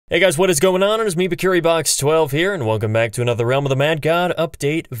Hey guys, what is going on? It is me, BikuriBox12 here, and welcome back to another Realm of the Mad God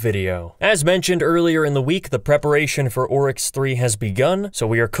update video. As mentioned earlier in the week, the preparation for Oryx 3 has begun, so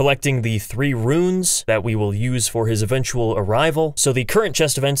we are collecting the 3 runes that we will use for his eventual arrival. So the current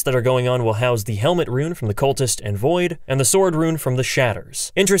chest events that are going on will house the Helmet rune from the Cultist and Void, and the Sword rune from the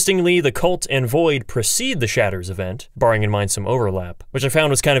Shatters. Interestingly, the Cult and Void precede the Shatters event, barring in mind some overlap, which I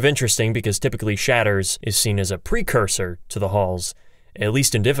found was kind of interesting because typically Shatters is seen as a precursor to the halls, at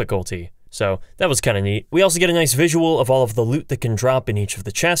least in difficulty, so that was kind of neat. We also get a nice visual of all of the loot that can drop in each of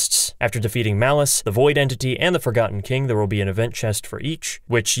the chests. After defeating Malice, the Void Entity, and the Forgotten King, there will be an event chest for each,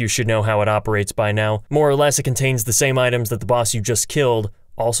 which you should know how it operates by now. More or less, it contains the same items that the boss you just killed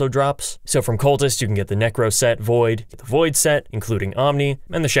also drops. So from Cultist, you can get the Necro set, Void, get the Void set, including Omni,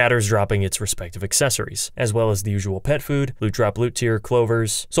 and the Shatters dropping its respective accessories, as well as the usual pet food, loot drop loot tier,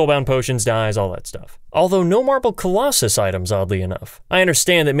 clovers, soulbound potions, dyes, all that stuff. Although no Marble Colossus items, oddly enough. I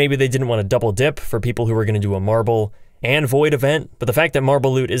understand that maybe they didn't want to double dip for people who were going to do a Marble and Void event, but the fact that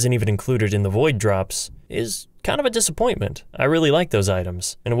Marble loot isn't even included in the Void drops is kind of a disappointment. I really like those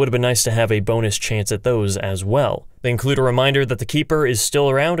items, and it would have been nice to have a bonus chance at those as well. They include a reminder that the Keeper is still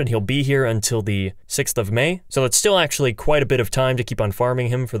around and he'll be here until the 6th of May, so it's still actually quite a bit of time to keep on farming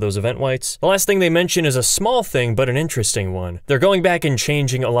him for those event whites. The last thing they mention is a small thing, but an interesting one. They're going back and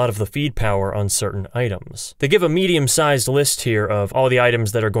changing a lot of the feed power on certain items. They give a medium-sized list here of all the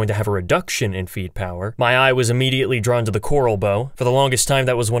items that are going to have a reduction in feed power. My eye was immediately drawn to the Coral Bow. For the longest time,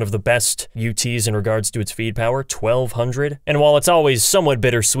 that was one of the best UTs in regards to its feed power, 1200. And while it's always somewhat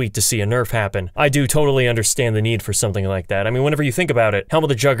bittersweet to see a nerf happen, I do totally understand the need for something like that. I mean, whenever you think about it, Helm of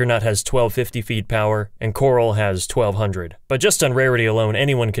the Juggernaut has 1250 feed power, and Coral has 1200. But just on rarity alone,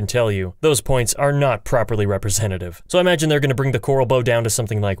 anyone can tell you, those points are not properly representative. So I imagine they're going to bring the Coral Bow down to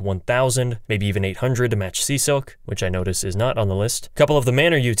something like 1000, maybe even 800 to match Sea Silk, which I notice is not on the list. A couple of the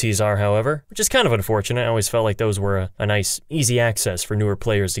Manor UTs are, however, which is kind of unfortunate. I always felt like those were a nice, easy access for newer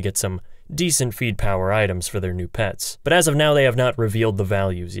players to get some decent feed power items for their new pets. But as of now, they have not revealed the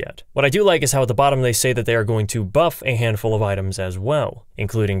values yet. What I do like is how at the bottom they say that they are going to buff a handful of items as well,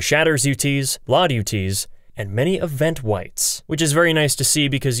 including Shatters UTs, Lot UTs, and many event whites, which is very nice to see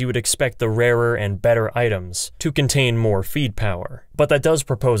because you would expect the rarer and better items to contain more feed power. But that does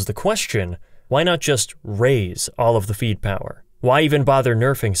propose the question, why not just raise all of the feed power? Why even bother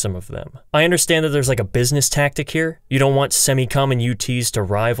nerfing some of them? I understand that there's like a business tactic here. You don't want semi-common UTs to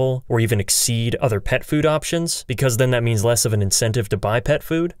rival or even exceed other pet food options, because then that means less of an incentive to buy pet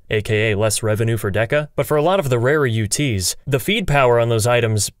food, aka less revenue for Deca. But for a lot of the rarer UTs, the feed power on those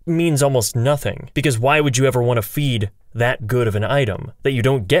items means almost nothing, because why would you ever want to feed that good of an item that you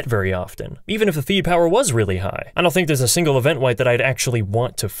don't get very often, even if the feed power was really high? I don't think there's a single event white that I'd actually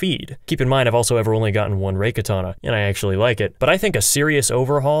want to feed. Keep in mind, I've also ever only gotten one Reikatana, and I actually like it, but I think a serious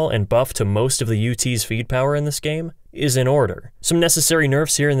overhaul and buff to most of the UT's feed power in this game is in order. Some necessary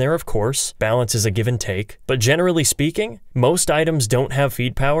nerfs here and there, of course. Balance is a give and take. But generally speaking, most items don't have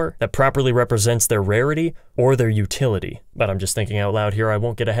feed power that properly represents their rarity or their utility. But I'm just thinking out loud here, I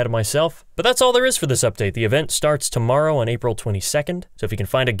won't get ahead of myself. But that's all there is for this update. The event starts tomorrow on April 22nd. So if you can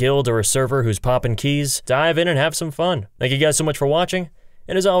find a guild or a server who's popping keys, dive in and have some fun. Thank you guys so much for watching.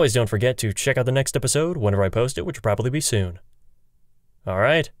 And as always, don't forget to check out the next episode whenever I post it, which will probably be soon.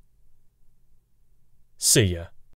 Alright. See ya.